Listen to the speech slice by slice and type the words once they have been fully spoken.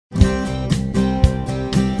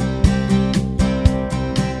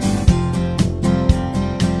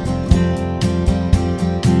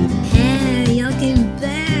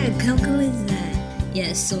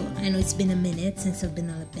So I know it's been a minute since I've been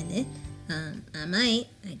on a minute. I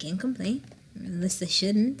can't complain. At least I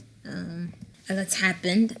shouldn't. A lot's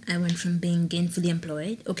happened. I went from being gainfully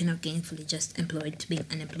employed, okay, not gainfully, just employed, to being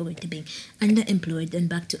unemployed, to being underemployed, then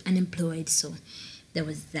back to unemployed. So there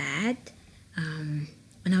was that.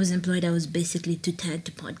 When I was employed, I was basically too tired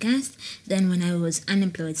to podcast. Then when I was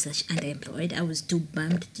unemployed / underemployed, I was too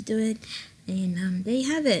bummed to do it. And there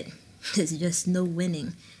you have it. There's just no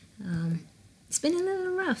winning. It's been a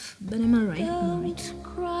little rough, but I'm alright. Don't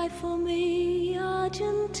cry for me,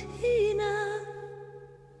 Argentina.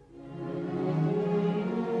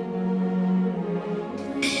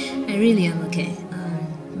 I really am okay.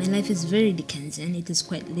 My life is very Dickensian. It is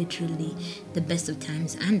quite literally the best of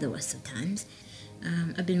times and the worst of times.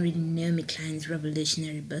 I've been reading Naomi Klein's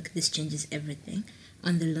revolutionary book, This Changes Everything,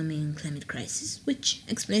 on the looming climate crisis, which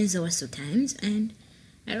explains the worst of times and,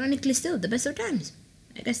 ironically still, the best of times.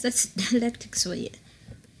 I guess that's dialectics for you.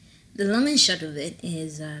 The long and short of it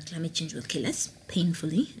is climate change will kill us,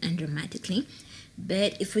 painfully and dramatically.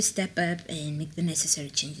 But if we step up and make the necessary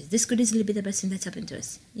changes, this could easily be the best thing that's happened to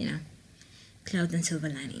us, Clouds and silver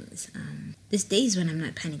linings. These days when I'm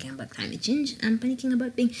not panicking about climate change, I'm panicking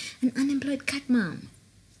about being an unemployed cat mom.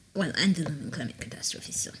 Well, and the looming climate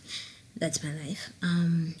catastrophe, so that's my life.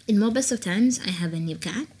 In more best of times, I have a new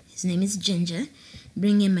cat. His name is Ginger.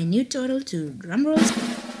 Bringing my new total to drumrolls.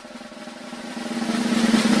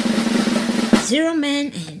 0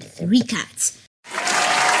 men and 3 cats.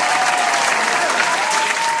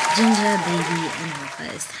 Ginger, Baby, and our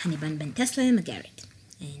first honey bun Ben Tesla and McGarrett.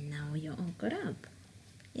 And now you're all caught up.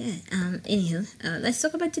 Yeah, anywho, let's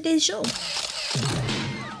talk about today's show.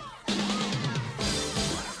 Serafina,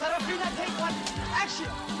 take one, action!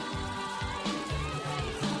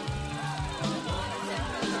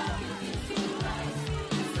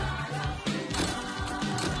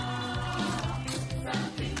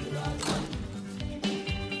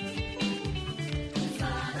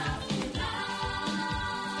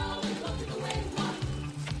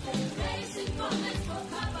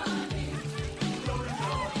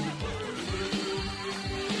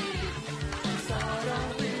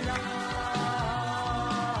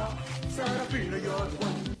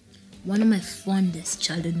 One of my fondest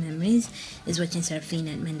childhood memories is watching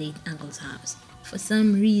Serafina at my late uncle's house. For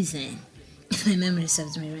some reason, if my memory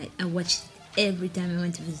serves me right, I watched it every time I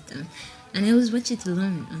went to visit them. And I always watched it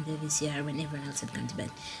alone on the VCR when everyone else had gone to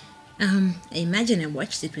bed. I imagine I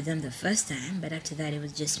watched it with them the first time, but after that it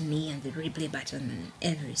was just me and the replay button on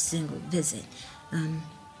every single visit.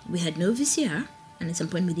 We had no VCR, and at some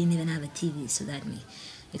point we didn't even have a TV, so that may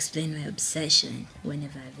explain my obsession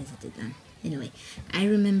whenever I visited them. Anyway, I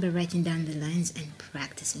remember writing down the lines and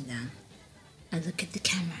practicing them. I look at the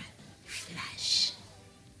camera, flash.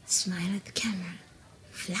 Smile at the camera,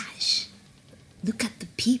 flash. Look at the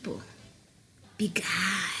people, big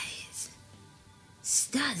eyes.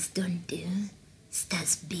 Stars don't do,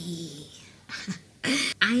 stars be.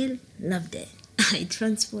 I loved it. It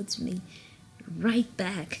transports me right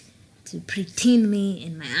back to preteen me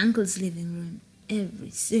in my uncle's living room every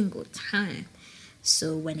single time.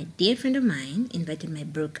 So when a dear friend of mine invited my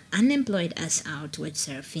broke, unemployed ass out to watch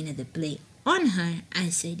Serafina the play on her, I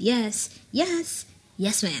said yes,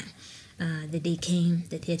 ma'am. The day came,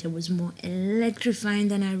 the theater was more electrifying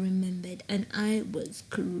than I remembered, and I was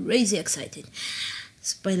crazy excited.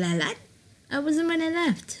 Spoiler alert, I wasn't when I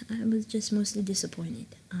left. I was just mostly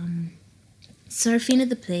disappointed. Serafina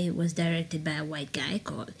the play was directed by a white guy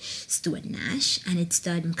called Stuart Nash, and it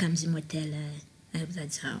starred Mkamsi Motela, I hope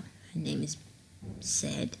that's how her name is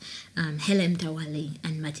said, Helen Tawali,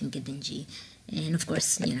 and Martin Gidinji, and of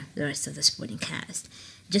course, the rest of the supporting cast.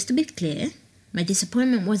 Just to be clear, my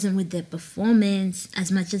disappointment wasn't with the performance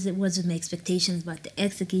as much as it was with my expectations about the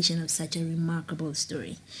execution of such a remarkable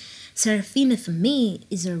story. Serafina, for me,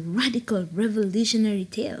 is a radical, revolutionary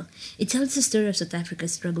tale. It tells the story of South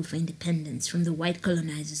Africa's struggle for independence from the white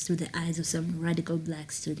colonizers through the eyes of some radical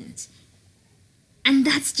black students. And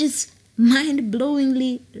that's just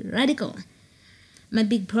mind-blowingly radical. My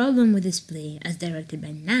big problem with this play, as directed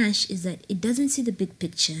by Nash, is that it doesn't see the big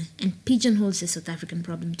picture and pigeonholes the South African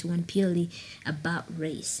problem to one purely about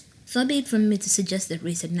race. Far be it from me to suggest that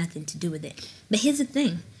race had nothing to do with it. But here's the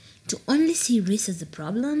thing. To only see race as the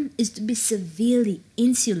problem is to be severely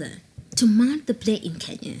insular. To mount the play in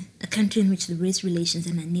Kenya, a country in which the race relations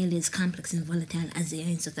are not nearly as complex and volatile as they are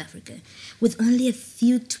in South Africa, with only a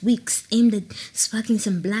few tweaks aimed at sparking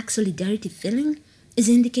some black solidarity feeling, is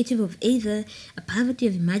indicative of either a poverty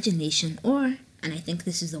of imagination or, and I think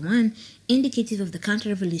this is the one, indicative of the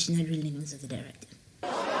counter-revolutionary leanings of the director.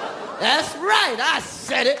 That's right, I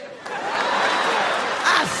said it.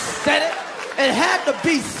 I said it. It had to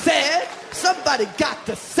be said. Somebody got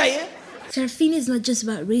to say it. Serafina is not just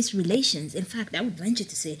about race relations. In fact, I would venture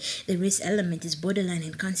to say the race element is borderline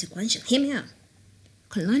inconsequential. Hear me out.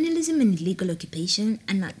 Colonialism and illegal occupation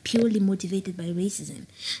are not purely motivated by racism.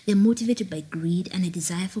 They're motivated by greed and a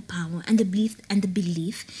desire for power and the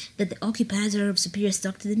belief that the occupiers are of superior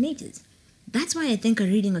stock to the natives. That's why I think a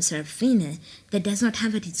reading of Serafina that does not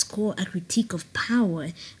have at its core a critique of power,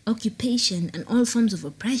 occupation, and all forms of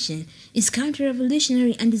oppression is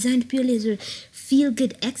counter-revolutionary and designed purely as a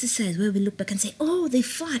feel-good exercise where we look back and say, oh, they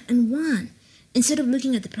fought and won. Instead of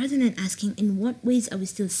looking at the present and asking, in what ways are we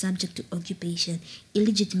still subject to occupation,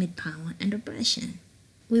 illegitimate power, and oppression?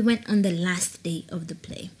 We went on the last day of the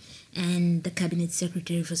play, and the cabinet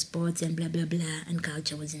secretary for sports and blah blah blah and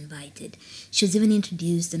culture was invited. She was even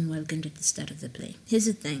introduced and welcomed at the start of the play. Here's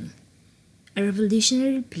the thing. A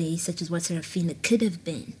revolutionary play such as what Serafina could have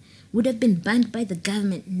been would have been banned by the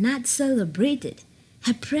government, not celebrated.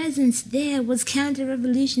 Her presence there was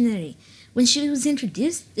counter-revolutionary. When she was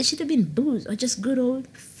introduced, there should have been boos or just good old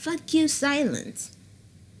fuck you silence.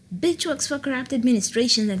 Bitch works for corrupt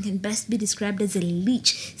administration and can best be described as a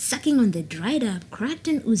leech sucking on the dried up, cracked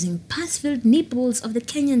and oozing, pus-filled nipples of the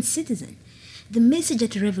Kenyan citizen. The message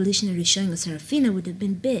at a revolutionary showing of Serafina would have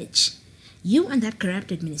been, bitch, you and that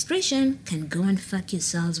corrupt administration can go and fuck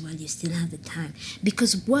yourselves while you still have the time,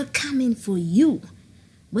 because we're coming for you.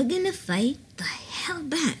 We're gonna fight the hell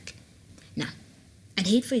back. Now, I'd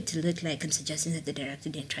hate for it to look like I'm suggesting that the director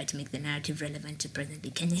didn't try to make the narrative relevant to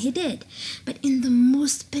present-day Kenya. He did, but in the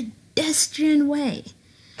most pedestrian way.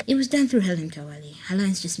 It was done through Helen Kawali. Her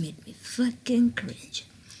lines just made me fucking cringe.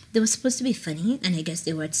 They were supposed to be funny, and I guess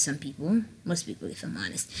they were to some people, most people if I'm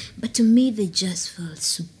honest, but to me they just felt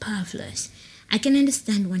superfluous. I can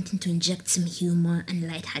understand wanting to inject some humor and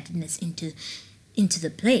lightheartedness into the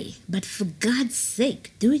play, but for God's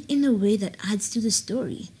sake, do it in a way that adds to the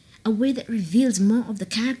story, a way that reveals more of the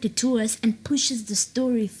character to us and pushes the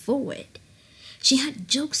story forward. She had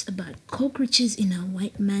jokes about cockroaches in a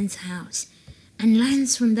white man's house, and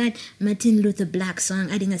lines from that Martin Luther Black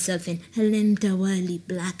song, adding herself in Helen Tawali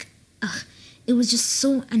Black. Ugh, it was just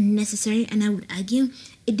so unnecessary, and I would argue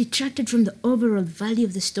it detracted from the overall value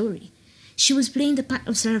of the story. She was playing the part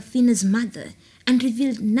of Serafina's mother and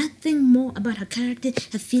revealed nothing more about her character,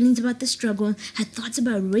 her feelings about the struggle, her thoughts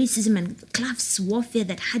about racism and class warfare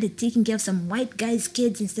that had her taking care of some white guy's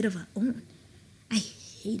kids instead of her own. I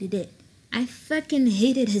hated it. I fucking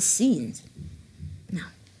hated her scenes. Now,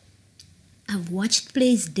 I've watched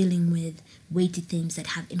plays dealing with weighty themes that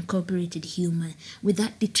have incorporated humor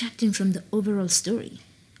without detracting from the overall story.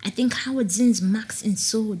 I think Howard Zinn's Max in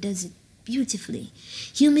Soho does it beautifully.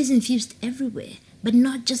 Humor is infused everywhere, but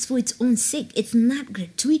not just for its own sake. It's not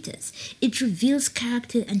gratuitous. It reveals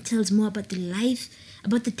character and tells more about the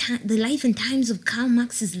life and times of Karl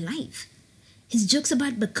Marx's life. His jokes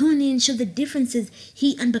about Bakunin show the differences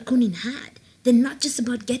he and Bakunin had. They're not just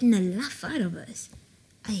about getting a laugh out of us.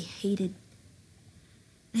 I hated it.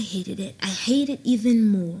 I hate it even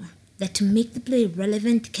more that to make the play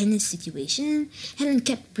relevant to Kenya's situation, Helen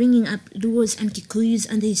kept bringing up Luos and Kikuyus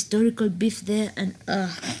and the historical beef there, and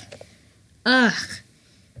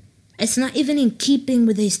it's not even in keeping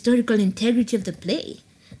with the historical integrity of the play.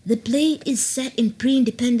 The play is set in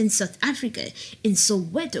pre-independent South Africa, in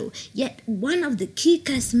Soweto, yet one of the key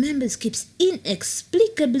cast members keeps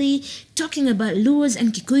inexplicably talking about Luos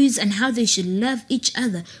and Kikuyus and how they should love each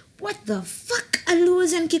other. What the fuck are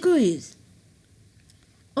Luos and Kikuyus?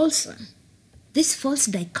 Also, this false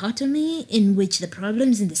dichotomy in which the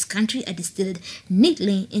problems in this country are distilled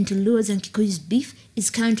neatly into Luos and Kikuyus beef is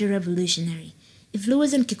counter-revolutionary. If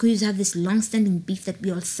Luos and Kikuyus have this long-standing beef that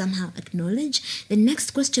we all somehow acknowledge, the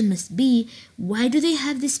next question must be, why do they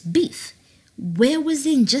have this beef? Where was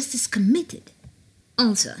the injustice committed?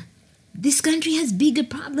 Also, this country has bigger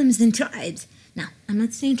problems than tribes. Now, I'm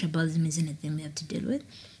not saying tribalism isn't a thing we have to deal with,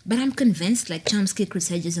 but I'm convinced, like Chomsky, Chris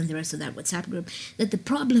Hedges, and the rest of that WhatsApp group, that the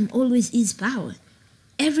problem always is power.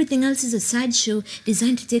 Everything else is a sideshow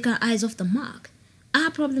designed to take our eyes off the mark. Our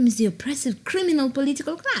problem is the oppressive criminal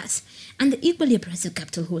political class and the equally oppressive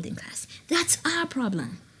capital holding class. That's our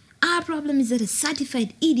problem. Our problem is that a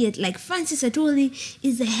certified idiot like Francis Atwoli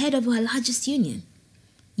is the head of our largest union.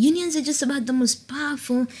 Unions are just about the most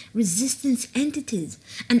powerful resistance entities,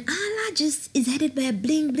 and our largest is headed by a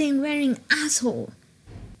bling-bling wearing asshole.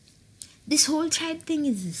 This whole tribe thing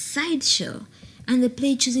is a sideshow, and the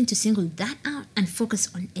play choosing to single that out and focus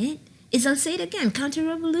on it is, I'll say it again,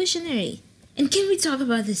 counter-revolutionary. And can we talk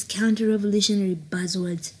about this counter-revolutionary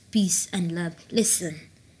buzzwords, peace and love? Listen,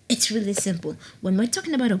 it's really simple. When we're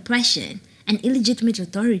talking about oppression and illegitimate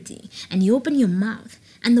authority, and you open your mouth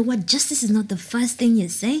And the word justice is not the first thing you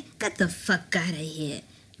say? Get the fuck out of here.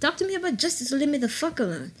 Talk to me about justice or leave me the fuck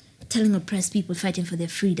alone. Telling oppressed people fighting for their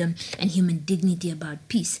freedom and human dignity about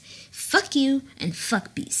peace. Fuck you and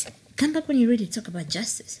fuck peace. Come back when you're ready to talk about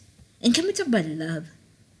justice. And can we talk about love?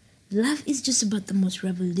 Love is just about the most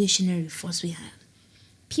revolutionary force we have.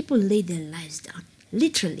 People lay their lives down,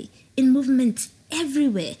 literally, in movements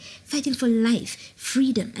everywhere, fighting for life,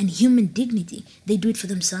 freedom, and human dignity. They do it for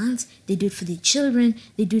themselves, they do it for their children,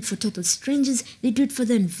 they do it for total strangers, they do it for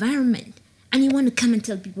the environment. And you want to come and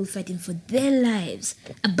tell people fighting for their lives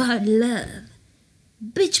about love?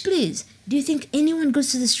 Bitch, please, do you think anyone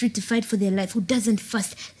goes to the street to fight for their life who doesn't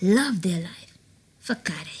first love their life? Fuck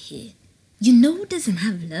out of here. You know who doesn't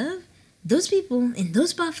have love? Those people in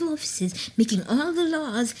those powerful offices making all the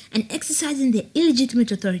laws and exercising their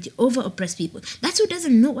illegitimate authority over oppressed people. That's who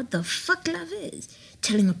doesn't know what the fuck love is.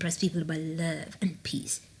 Telling oppressed people about love and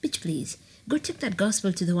peace. Bitch, please, go take that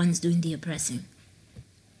gospel to the ones doing the oppressing.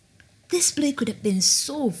 This play could have been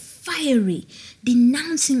so fiery,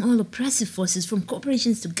 denouncing all oppressive forces from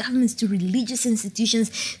corporations to governments to religious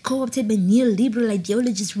institutions co-opted by neoliberal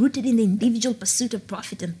ideologies rooted in the individual pursuit of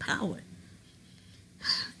profit and power.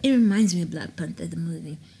 It reminds me of Black Panther, the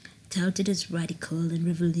movie, touted as radical and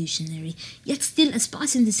revolutionary, yet still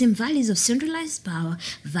espousing the same values of centralized power,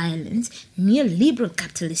 violence, neoliberal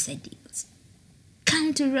capitalist ideals.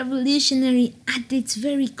 Counter-revolutionary at its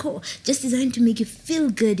very core, just designed to make you feel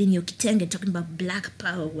good in your kitenge talking about black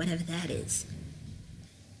power, whatever that is.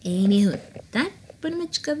 Anywho, that pretty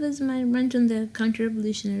much covers my rant on the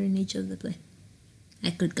counter-revolutionary nature of the play. I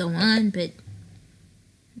could go on, but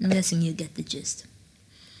I'm guessing you get the gist.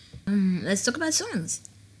 Let's talk about songs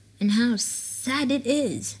and how sad it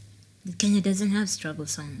is that Kenya doesn't have struggle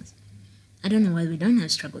songs. I don't know why we don't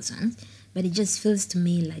have struggle songs, but it just feels to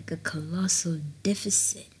me like a colossal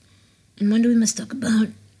deficit. And one day we must talk about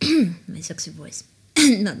my sexy voice.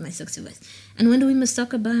 Not my sexy voice. And one day we must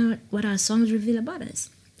talk about what our songs reveal about us.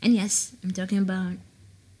 And yes, I'm talking about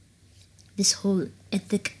this whole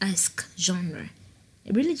ethnic-esque genre.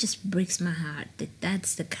 It really just breaks my heart that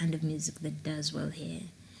that's the kind of music that does well here.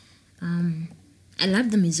 I love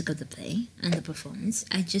the music of the play and the performance.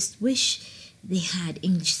 I just wish they had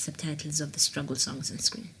English subtitles of the struggle songs on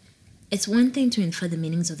screen. It's one thing to infer the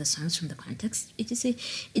meanings of the songs from the context,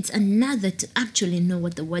 it's another to actually know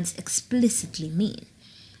what the words explicitly mean.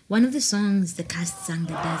 One of the songs the cast sang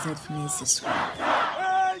that does that for me is this one.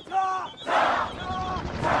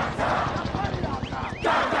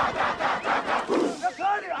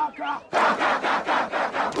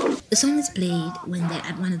 The song is played when they're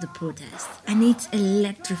at one of the protests, and it's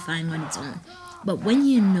electrifying on its own. But when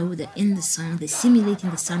you know that in the song they're simulating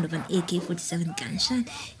the sound of an AK-47 gunshot,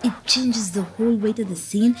 it changes the whole weight of the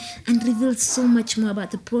scene and reveals so much more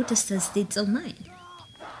about the protesters' states of mind.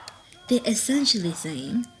 They're essentially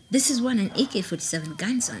saying, this is what an AK-47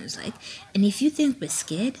 gun sounds like, and if you think we're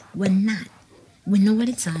scared, we're not. We know what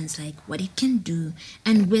it sounds like, what it can do,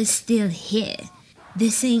 and we're still here. They're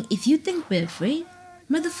saying, if you think we're afraid,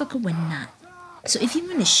 motherfucker, we're not. So if you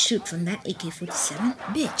want to shoot from that AK-47,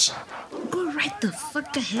 bitch, go right the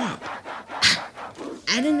fuck ahead.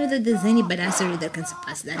 I don't know that there's any badassery that can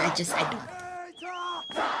surpass that. I don't.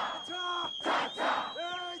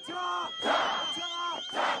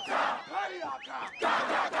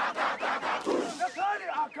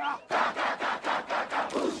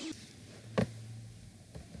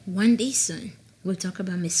 One day soon, we'll talk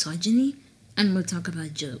about misogyny and we'll talk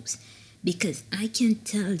about jokes. Because I can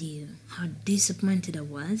tell you how disappointed I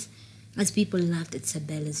was as people laughed at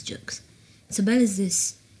Sabella's jokes. Sabella is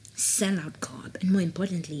this sellout cop, and more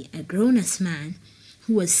importantly, a grown-ass man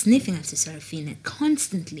who was sniffing after Serafina,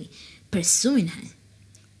 constantly pursuing her.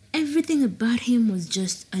 Everything about him was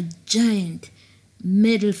just a giant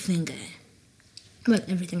middle finger. Well,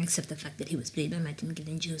 everything except the fact that he was played by Martin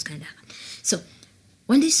Gillinge, who's kind of hot. So,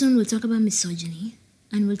 one day soon we'll talk about misogyny,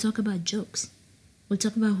 and we'll talk about jokes. We'll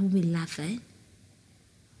talk about who we laugh at,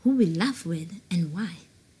 who we laugh with, and why.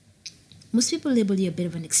 Most people label you a bit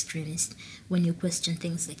of an extremist when you question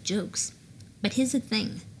things like jokes. But here's the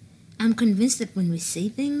thing. I'm convinced that when we say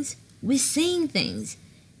things, we're saying things,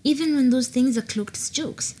 even when those things are cloaked as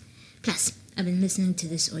jokes. Plus, I've been listening to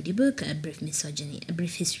this audiobook, A Brief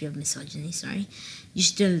History of Misogyny, You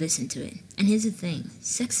should still listen to it. And here's the thing.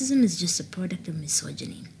 Sexism is just a product of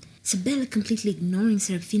misogyny. Sabella completely ignoring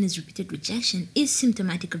Serafina's repeated rejection is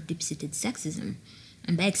symptomatic of deep-seated sexism,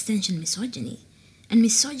 and by extension misogyny. And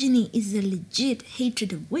misogyny is a legit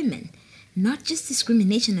hatred of women, not just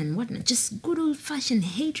discrimination and whatnot, just good old-fashioned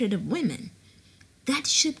hatred of women. That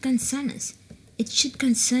should concern us. It should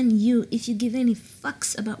concern you if you give any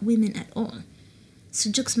fucks about women at all. So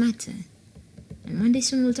jokes matter. And one day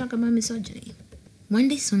soon we'll talk about misogyny. One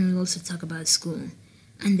day soon we'll also talk about school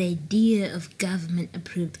and the idea of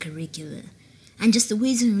government-approved curricula and just the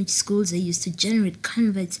ways in which schools are used to generate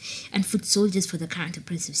converts and foot soldiers for the current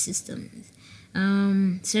oppressive systems.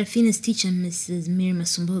 Serafina's teacher, Mrs. Miri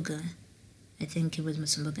Masumbuga, I think it was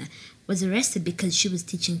Masumbuga, was arrested because she was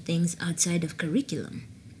teaching things outside of curriculum.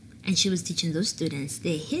 And she was teaching those students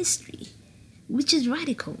their history, which is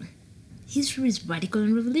radical. History is radical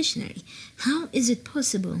and revolutionary. How is it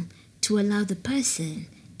possible to allow the person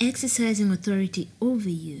exercising authority over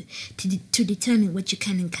you to determine what you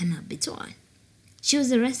can and cannot be taught? She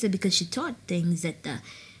was arrested because she taught things that the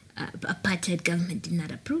apartheid government did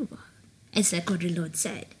not approve of. It's like Audre Lorde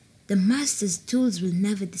said, the master's tools will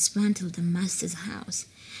never dismantle the master's house.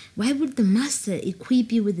 Why would the master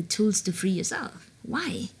equip you with the tools to free yourself?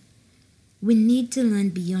 Why? We need to learn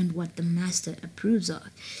beyond what the master approves of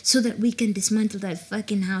so that we can dismantle that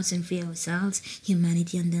fucking house and free ourselves,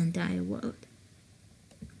 humanity, and the entire world.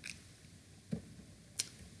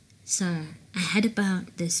 So, I heard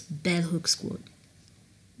about this bell hooks quote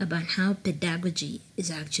about how pedagogy is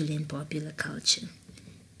actually in popular culture.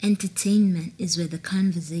 Entertainment is where the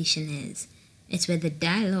conversation is. It's where the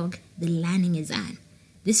dialogue, the learning is at.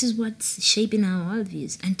 This is what's shaping our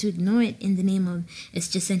worldviews, and to ignore it in the name of it's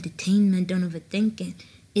just entertainment, don't overthink it,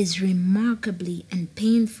 is remarkably and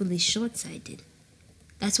painfully short-sighted.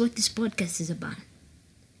 That's what this podcast is about.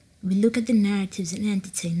 We look at the narratives in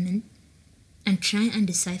entertainment and try and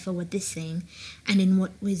decipher what they're saying and in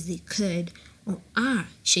what ways they could or are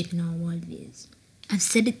shaping our worldviews. I've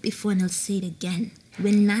said it before and I'll say it again.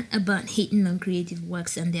 We're not about hating on creative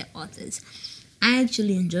works and their authors. I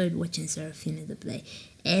actually enjoyed watching Serafina the play,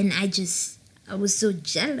 and I was so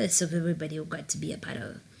jealous of everybody who got to be a part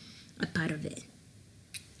of it.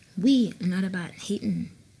 We are not about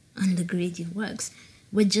hating on the creative works.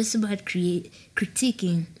 We're just about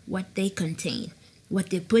critiquing what they contain, what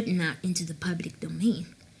they're putting out into the public domain.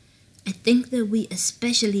 I think that we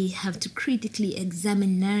especially have to critically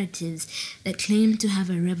examine narratives that claim to have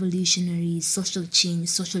a revolutionary social change,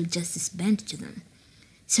 social justice bent to them.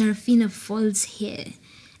 Serafina falls here,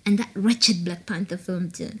 and that wretched Black Panther film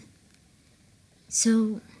too.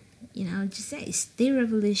 So, just say, stay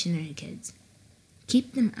revolutionary, kids.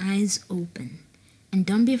 Keep them eyes open, and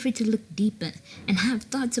don't be afraid to look deeper and have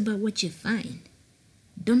thoughts about what you find.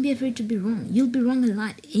 Don't be afraid to be wrong. You'll be wrong a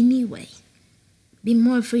lot anyway. Be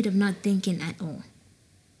more afraid of not thinking at all.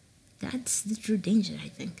 That's the true danger, I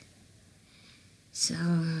think. So,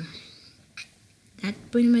 that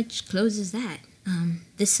pretty much closes that.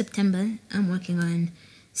 This September, I'm working on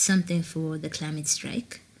something for the climate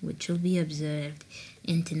strike, which will be observed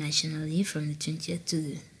internationally from the 20th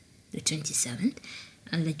to the 27th.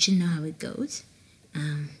 I'll let you know how it goes.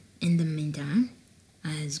 In the meantime,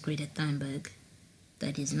 as Greta Thunberg,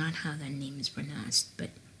 that is not how that name is pronounced,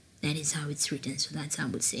 but that is how it's written, so that's how I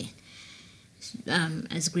would say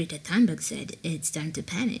it. As Greta Thunberg said, it's time to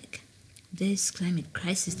panic. This climate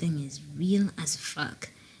crisis thing is real as fuck.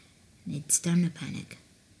 It's time to panic.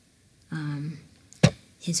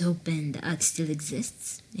 He's hoping the earth still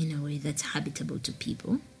exists in a way that's habitable to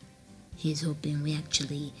people. He's hoping we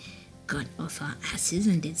actually got off our asses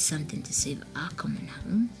and did something to save our common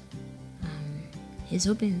home. He's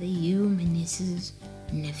hoping that you, my nieces,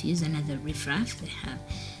 nephews, and other riffraff they have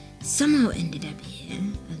somehow ended up here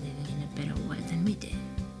living in a better world than we did.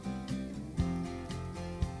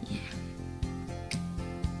 Yeah.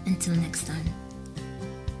 Until next time,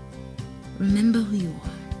 remember who you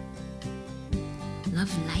are.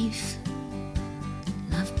 Love life,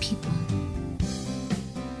 love people,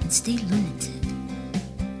 and stay lunatic.